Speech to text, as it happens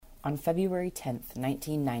On February 10,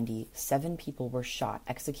 1990, 7 people were shot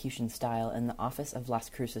execution-style in the office of Las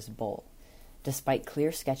Cruces Bowl. Despite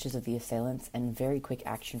clear sketches of the assailants and very quick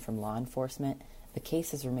action from law enforcement, the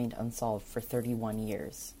case has remained unsolved for 31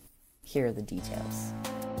 years. Here are the details.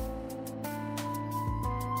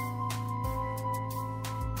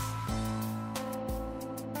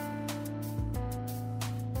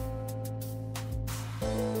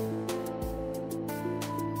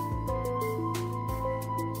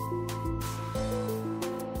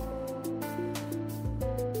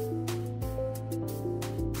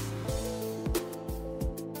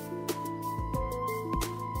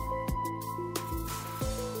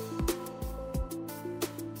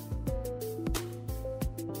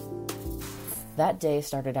 That day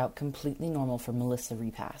started out completely normal for Melissa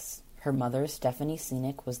Repass. Her mother, Stephanie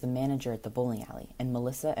Scenic, was the manager at the bowling alley, and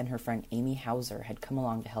Melissa and her friend Amy Hauser had come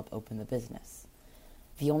along to help open the business.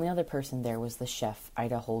 The only other person there was the chef,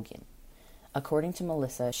 Ida Holgen. According to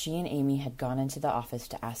Melissa, she and Amy had gone into the office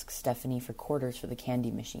to ask Stephanie for quarters for the candy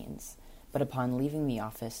machines, but upon leaving the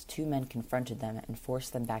office, 2 men confronted them and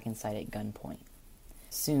forced them back inside at gunpoint.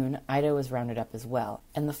 Soon, Ida was rounded up as well,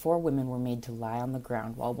 and the 4 women were made to lie on the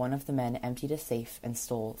ground while one of the men emptied a safe and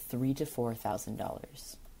stole $3,000 to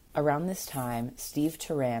 $4,000. Around this time, Steve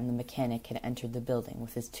Turan, the mechanic, had entered the building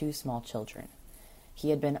with his 2 small children. He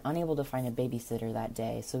had been unable to find a babysitter that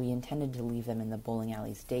day, so he intended to leave them in the bowling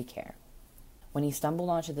alley's daycare. When he stumbled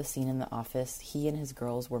onto the scene in the office, he and his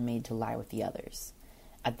girls were made to lie with the others.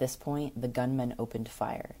 At this point, the gunmen opened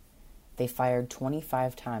fire. They fired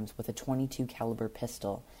 25 times with a .22 caliber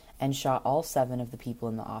pistol and shot all 7 of the people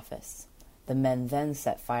in the office. The men then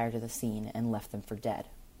set fire to the scene and left them for dead.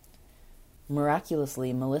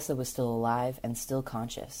 Miraculously, Melissa was still alive and still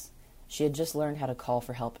conscious. She had just learned how to call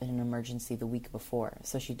for help in an emergency the week before,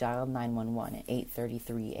 so she dialed 911 at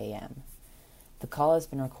 8:33 a.m. The call has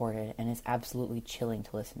been recorded and is absolutely chilling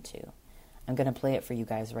to listen to. I'm going to play it for you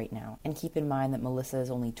guys right now, and keep in mind that Melissa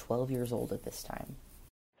is only 12 years old at this time.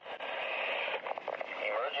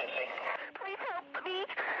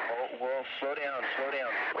 Slow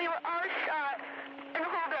down. We were all shot and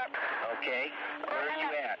hold up. Okay. Where are you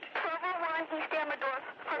at? 1201 East Amador,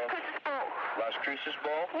 Las Cruces Bowl. Las Cruces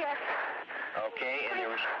Bowl? Yes. Okay, and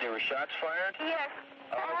there were shots fired? Yes.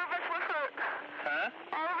 All of us were hurt. Huh?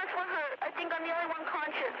 All of us were hurt. I think I'm the only one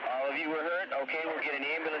conscious. All of you were hurt? Okay, we'll get an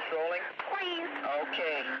ambulance rolling. Please.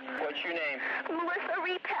 Okay. What's your name? Melissa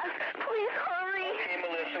Repass. Please hurry. Okay,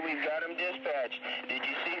 Melissa, we've got them dispatched. Did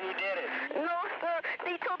you see who did it? No, sir.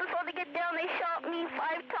 They told us all to get down. They shot me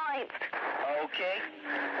 5 times. Okay.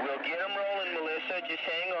 We'll get them rolling, Melissa. Just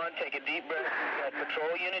hang on. Take a deep breath. We've got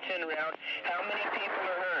patrol units en route. How many people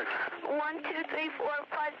are hurt? 1, 2, 3, 4,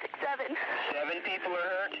 5, 6, 7. 7 people are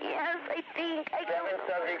hurt? Yes, I think. 7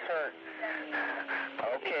 subjects hurt.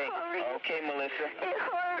 Okay. Sorry. Okay, Melissa. It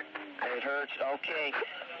hurts. It hurts. Okay.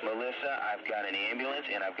 Melissa, I've got an ambulance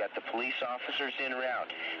and I've got the police officers en route.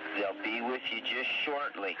 They'll be with you just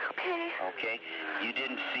shortly. Okay. Okay? You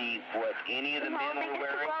didn't see what any of the men they were just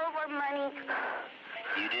wearing? took all of our money.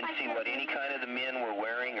 You didn't see what any kind of the men were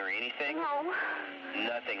wearing or anything? No.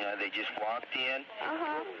 Nothing, huh? They just walked in?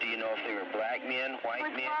 Uh-huh. Do you know if they were black men, white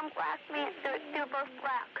With men? one black man. They're both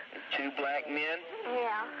black. 2 black men?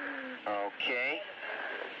 Yeah. Okay.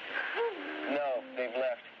 No, they've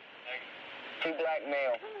left. 2 black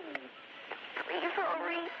male. Please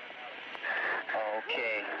hurry.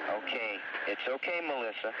 Okay. It's okay,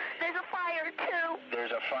 Melissa. There's a fire, too.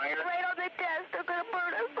 There's a fire? Right on the desk. They're going to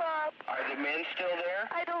burn us up. Are the men still there?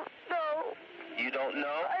 I don't know. You don't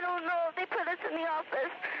know? I don't know. They put us in the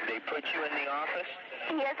office. They put you in the office?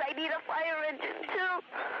 Yes, I need a fire engine, too.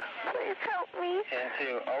 Please help me. And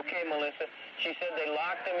 2. Okay, Melissa. She said they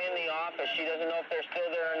locked them in the office. She doesn't know if they're still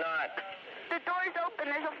there or not. The door's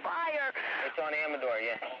open. There's a fire. It's on Amador,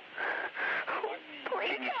 yeah.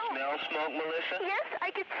 Please Can you help. smell smoke, Melissa? Yes,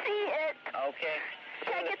 I can see it. Okay.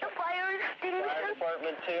 Can I get the fire extinguisher? Fire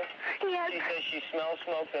department, too? Yes. She says she smells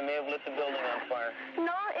smoke. They may have lit the building on fire.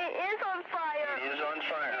 No, it is on fire. It is on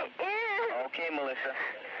fire. It is. Okay, Melissa.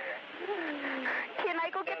 Can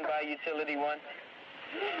I go get Stand by utility 1.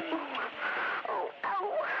 Oh,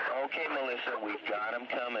 ow. Okay, Melissa, we've got them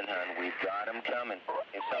coming, hon. We've got them coming.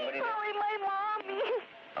 Is somebody Please hurry, my mommy.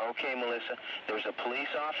 Okay, Melissa. There's a police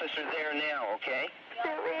officer there now, okay?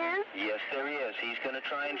 There is? Yes, there is. He's going to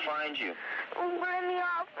try and find you. We're in the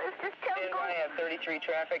office. Just tell Stand me. by. I have 33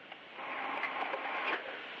 traffic.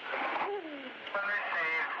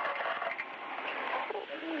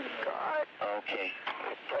 God, Okay.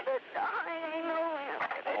 I'm gonna die. I know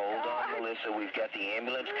I'm gonna Hold on, die. Melissa. We've got the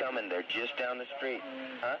ambulance coming. They're just down the street.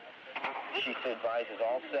 Huh? She advises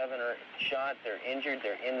all 7 are shot, they're injured,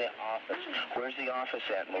 they're in the office. Where's the office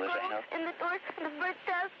at, Melissa? In the door, the first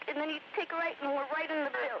desk, and then you take a right, and we're right in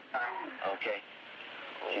the building. Okay.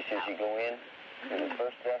 She says you go in to the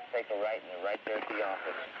first desk, take a right, and they're right there at the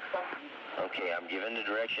office. Okay, I'm giving the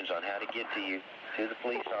directions on how to get to you, to the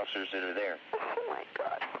police officers that are there. Oh, my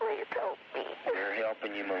God, please help me. We're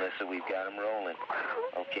helping you, Melissa. We've got them rolling.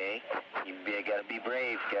 Okay? You got to be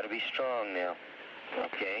brave. Got to be strong now.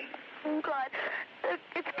 Okay? Oh, God,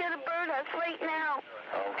 it's going to burn us right now.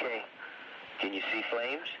 Okay. Can you see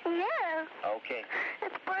flames? Yeah. Okay.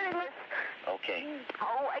 It's burning us. Okay.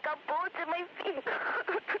 Oh, I got bullets in my feet.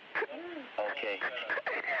 Okay.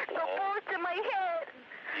 The bullets in my head.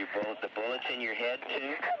 The bullets in your head,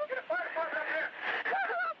 too?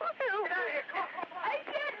 I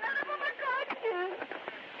can't. None of them are talking.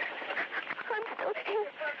 I'm still here.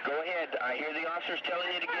 Go ahead. I hear the officers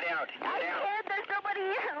telling you to get out. Get I out. can't. There's nobody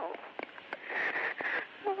else.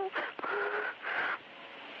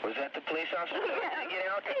 Was that the police officer telling you to get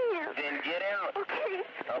out? Yeah. Then get out. Okay.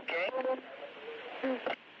 Okay?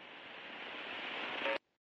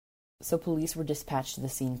 So police were dispatched to the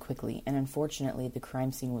scene quickly, and unfortunately the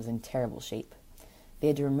crime scene was in terrible shape. They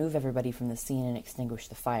had to remove everybody from the scene and extinguish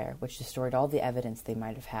the fire, which destroyed all the evidence they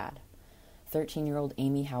might have had. 13-year-old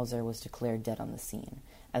Amy Hauser was declared dead on the scene,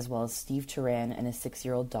 as well as Steve Turan and his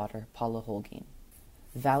 6-year-old daughter, Paula Holguin.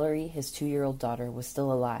 Valerie, his 2-year-old daughter, was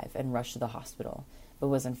still alive and rushed to the hospital, but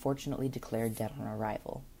was unfortunately declared dead on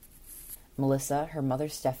arrival. Melissa, her mother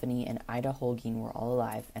Stephanie, and Ida Holguin were all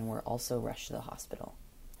alive and were also rushed to the hospital.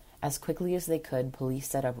 As quickly as they could, police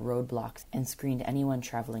set up roadblocks and screened anyone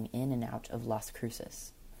traveling in and out of Las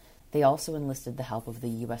Cruces. They also enlisted the help of the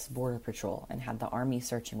U.S. Border Patrol and had the Army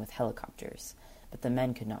searching with helicopters, but the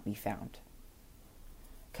men could not be found.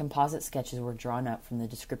 Composite sketches were drawn up from the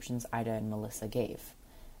descriptions Ida and Melissa gave.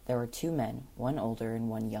 There were 2 men, one older and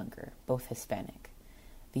one younger, both Hispanic.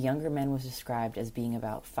 The younger man was described as being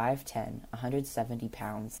about 5'10", 170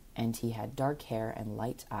 pounds, and he had dark hair and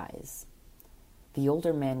light eyes. The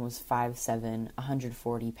older man was 5'7",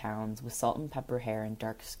 140 pounds, with salt and pepper hair and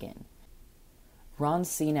dark skin. Ron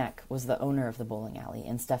Sinek was the owner of the bowling alley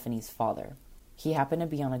and Stephanie's father. He happened to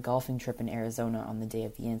be on a golfing trip in Arizona on the day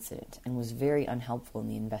of the incident and was very unhelpful in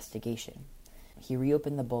the investigation. He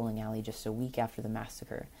reopened the bowling alley just a week after the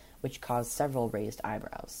massacre, which caused several raised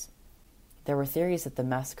eyebrows. There were theories that the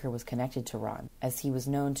massacre was connected to Ron, as he was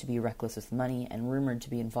known to be reckless with money and rumored to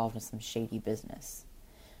be involved in some shady business.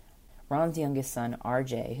 Ron's youngest son,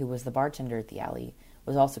 RJ, who was the bartender at the alley,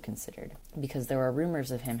 was also considered, because there were rumors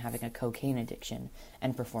of him having a cocaine addiction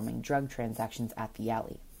and performing drug transactions at the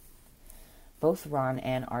alley. Both Ron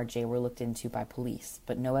and RJ were looked into by police,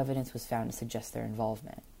 but no evidence was found to suggest their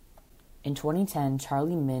involvement. In 2010,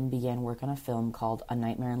 Charlie Min began work on a film called A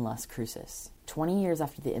Nightmare in Las Cruces. 20 years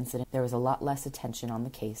after the incident, there was a lot less attention on the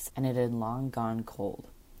case, and it had long gone cold.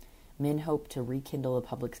 Min hoped to rekindle the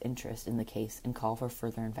public's interest in the case and call for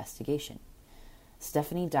further investigation.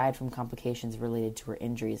 Stephanie died from complications related to her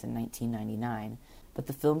injuries in 1999, but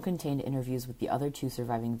the film contained interviews with the other 2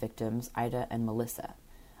 surviving victims, Ida and Melissa.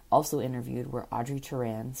 Also interviewed were Audrey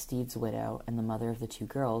Turan, Steve's widow and the mother of the 2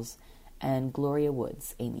 girls, and Gloria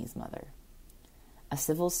Woods, Amy's mother. A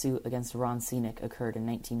civil suit against Ron Sinek occurred in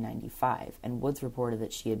 1995, and Woods reported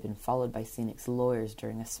that she had been followed by Sinek's lawyers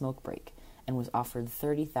during a smoke break, and was offered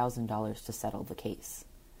 $30,000 to settle the case.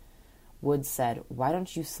 Woods said, "Why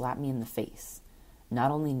don't you slap me in the face?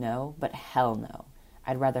 Not only no, but hell no.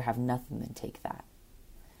 I'd rather have nothing than take that."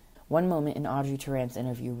 One moment in Audrey Turan's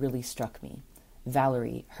interview really struck me.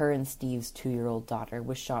 Valerie, her and Steve's 2-year-old daughter,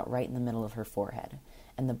 was shot right in the middle of her forehead,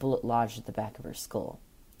 and the bullet lodged at the back of her skull.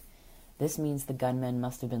 This means the gunman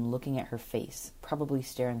must have been looking at her face, probably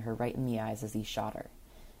staring her right in the eyes as he shot her.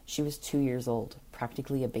 She was 2 years old,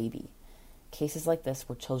 practically a baby. Cases like this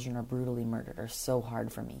where children are brutally murdered are so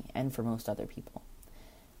hard for me, and for most other people.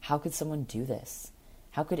 How could someone do this?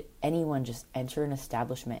 How could anyone just enter an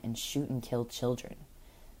establishment and shoot and kill children?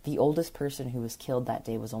 The oldest person who was killed that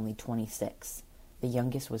day was only 26. The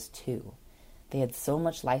youngest was 2. They had so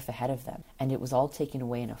much life ahead of them, and it was all taken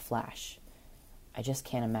away in a flash. I just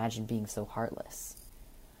can't imagine being so heartless.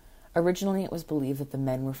 Originally, it was believed that the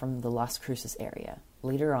men were from the Las Cruces area.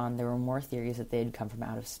 Later on, there were more theories that they had come from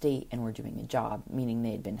out of state and were doing a job, meaning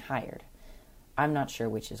they had been hired. I'm not sure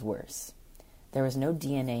which is worse. There was no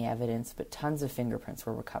DNA evidence, but tons of fingerprints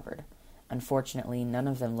were recovered. Unfortunately, none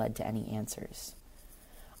of them led to any answers.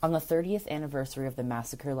 On the 30th anniversary of the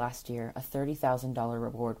massacre last year, a $30,000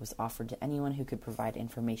 reward was offered to anyone who could provide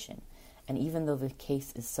information, and even though the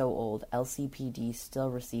case is so old, LCPD still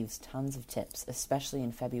receives tons of tips, especially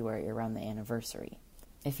in February around the anniversary.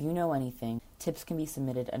 If you know anything, tips can be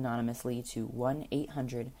submitted anonymously to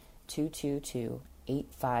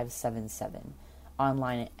 1-800-222-8577,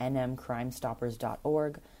 online at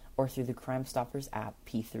nmcrimestoppers.org, or through the Crime Stoppers app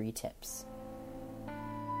P3 Tips.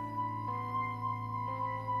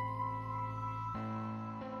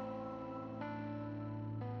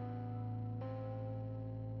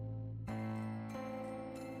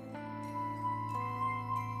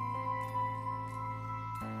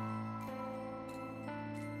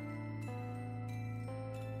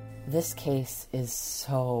 This case is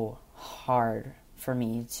so hard for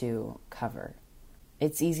me to cover.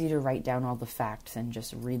 It's easy to write down all the facts and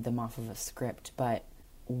just read them off of a script, but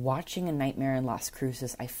watching A Nightmare in Las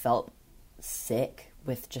Cruces, I felt sick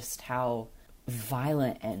with just how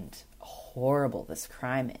violent and horrible this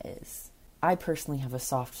crime is. I personally have a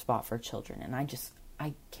soft spot for children, and I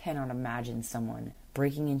cannot imagine someone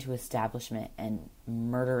breaking into an establishment and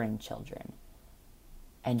murdering children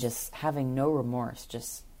and just having no remorse.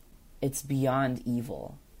 It's beyond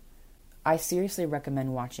evil. I seriously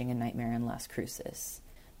recommend watching A Nightmare in Las Cruces.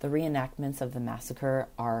 The reenactments of the massacre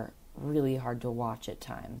are really hard to watch at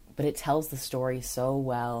times, but it tells the story so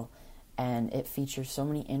well, and it features so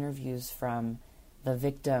many interviews from the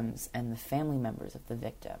victims and the family members of the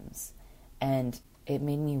victims. And it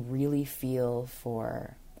made me really feel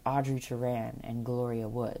for Audrey Turan and Gloria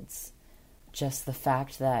Woods. Just the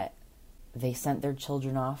fact that they sent their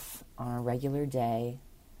children off on a regular day,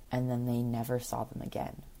 and then they never saw them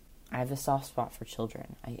again. I have a soft spot for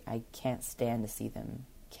children. I can't stand to see them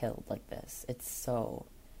killed like this. It's so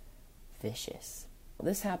vicious.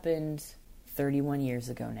 This happened 31 years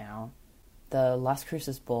ago now. The Las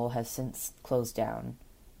Cruces Bowl has since closed down,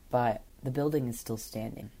 but the building is still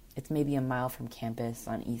standing. It's maybe a mile from campus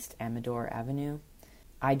on East Amador Avenue.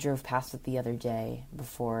 I drove past it the other day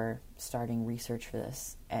before starting research for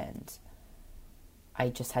this, and I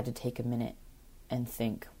just had to take a minute and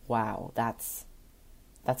think, wow, that's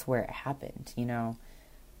where it happened. You know,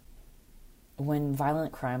 when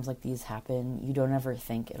violent crimes like these happen, you don't ever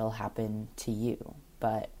think it'll happen to you.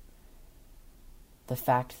 But the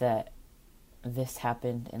fact that this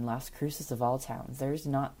happened in Las Cruces of all towns, there's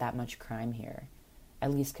not that much crime here,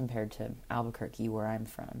 at least compared to Albuquerque, where I'm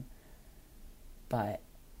from. But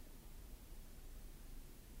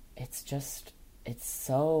it's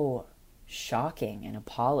so shocking and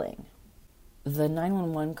appalling. The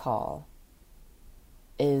 911 call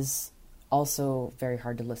is also very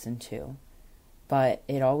hard to listen to, but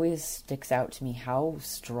it always sticks out to me how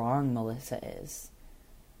strong Melissa is.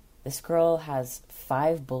 This girl has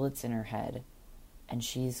 5 bullets in her head, and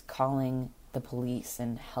she's calling the police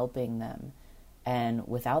and helping them. And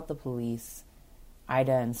without the police,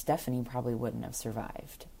 Ida and Stephanie probably wouldn't have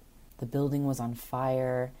survived. The building was on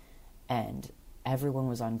fire, and everyone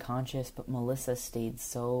was unconscious, but Melissa stayed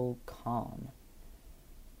so calm.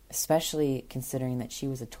 Especially considering that she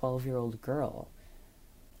was a 12-year-old girl.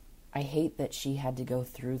 I hate that she had to go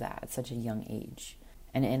through that at such a young age.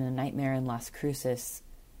 And in A Nightmare in Las Cruces,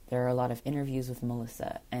 there are a lot of interviews with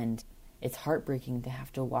Melissa, and it's heartbreaking to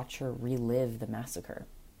have to watch her relive the massacre.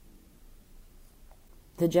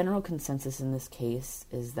 The general consensus in this case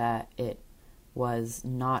is that it was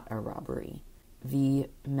not a robbery. The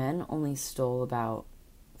men only stole about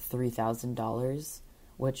 $3,000,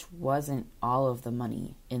 which wasn't all of the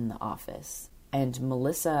money in the office. And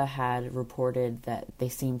Melissa had reported that they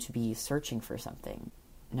seemed to be searching for something.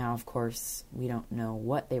 Now, of course, we don't know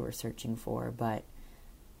what they were searching for, but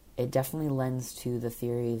it definitely lends to the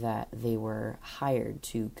theory that they were hired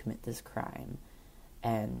to commit this crime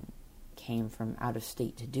and came from out of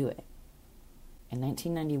state to do it. In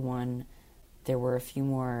 1991, there were a few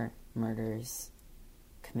more murders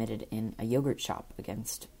committed in a yogurt shop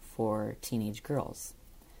against 4 teenage girls.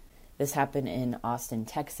 This happened in Austin,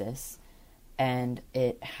 Texas, and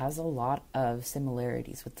it has a lot of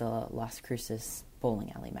similarities with the Las Cruces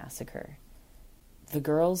bowling alley massacre. The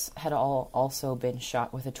girls had all also been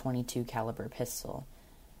shot with a .22 caliber pistol.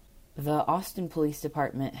 The Austin Police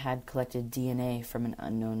Department had collected DNA from an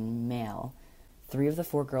unknown male. 3 of the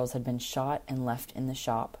 4 girls had been shot and left in the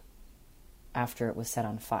shop after it was set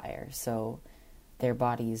on fire, so their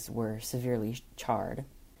bodies were severely charred.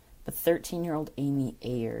 But 13-year-old Amy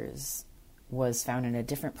Ayers was found in a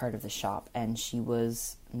different part of the shop, and she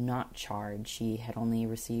was not charred. She had only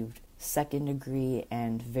received 2nd-degree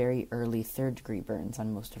and very early 3rd-degree burns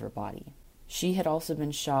on most of her body. She had also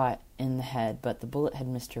been shot in the head, but the bullet had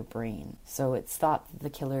missed her brain, so it's thought that the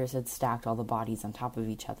killers had stacked all the bodies on top of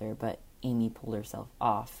each other, but Amy pulled herself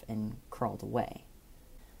off and crawled away.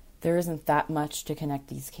 There isn't that much to connect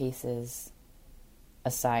these cases,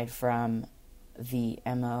 aside from the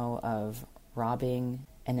MO of robbing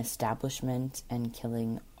an establishment and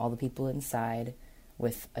killing all the people inside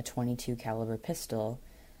with a .22 caliber pistol,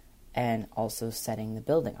 and also setting the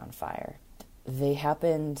building on fire. They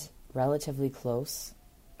happened relatively close,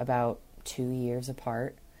 about 2 years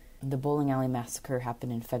apart. The bowling alley massacre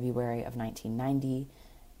happened in February of 1990,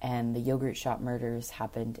 and the yogurt shop murders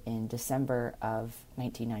happened in December of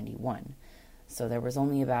 1991. So there was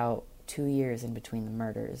only about 2 years in between the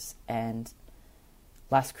murders, and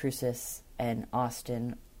Las Cruces and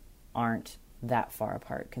Austin aren't that far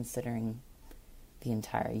apart considering the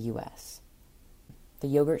entire U.S. The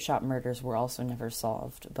yogurt shop murders were also never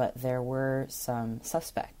solved, but there were some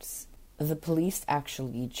suspects. The police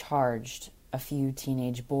actually charged a few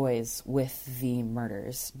teenage boys with the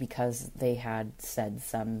murders because they had said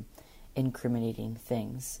some incriminating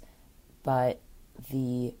things, but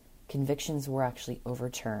the convictions were actually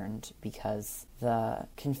overturned because the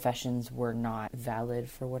confessions were not valid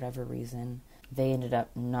for whatever reason. They ended up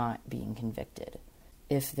not being convicted.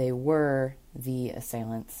 If they were the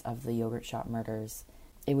assailants of the yogurt shop murders,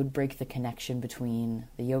 it would break the connection between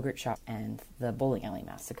the yogurt shop and the bowling alley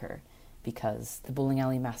massacre, because the bowling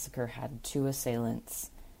alley massacre had 2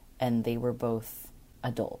 assailants and they were both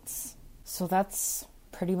adults. So that's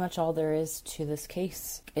pretty much all there is to this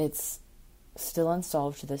case. It's still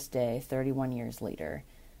unsolved to this day, 31 years later,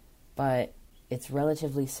 but it's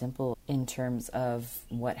relatively simple in terms of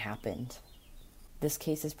what happened. This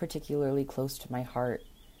case is particularly close to my heart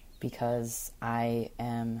because I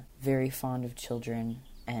am very fond of children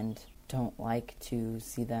and don't like to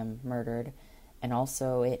see them murdered. And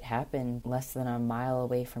also, it happened less than a mile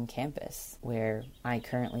away from campus, where I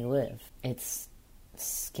currently live. It's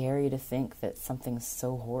scary to think that something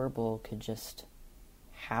so horrible could just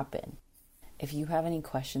happen. If you have any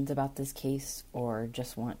questions about this case, or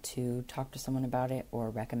just want to talk to someone about it,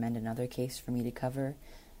 or recommend another case for me to cover,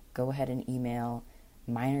 go ahead and email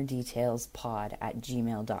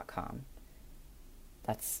minordetailspod@gmail.com.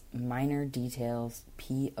 That's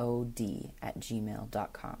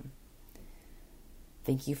minordetailspod@gmail.com.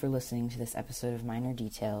 Thank you for listening to this episode of Minor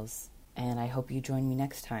Details, and I hope you join me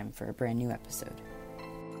next time for a brand new episode.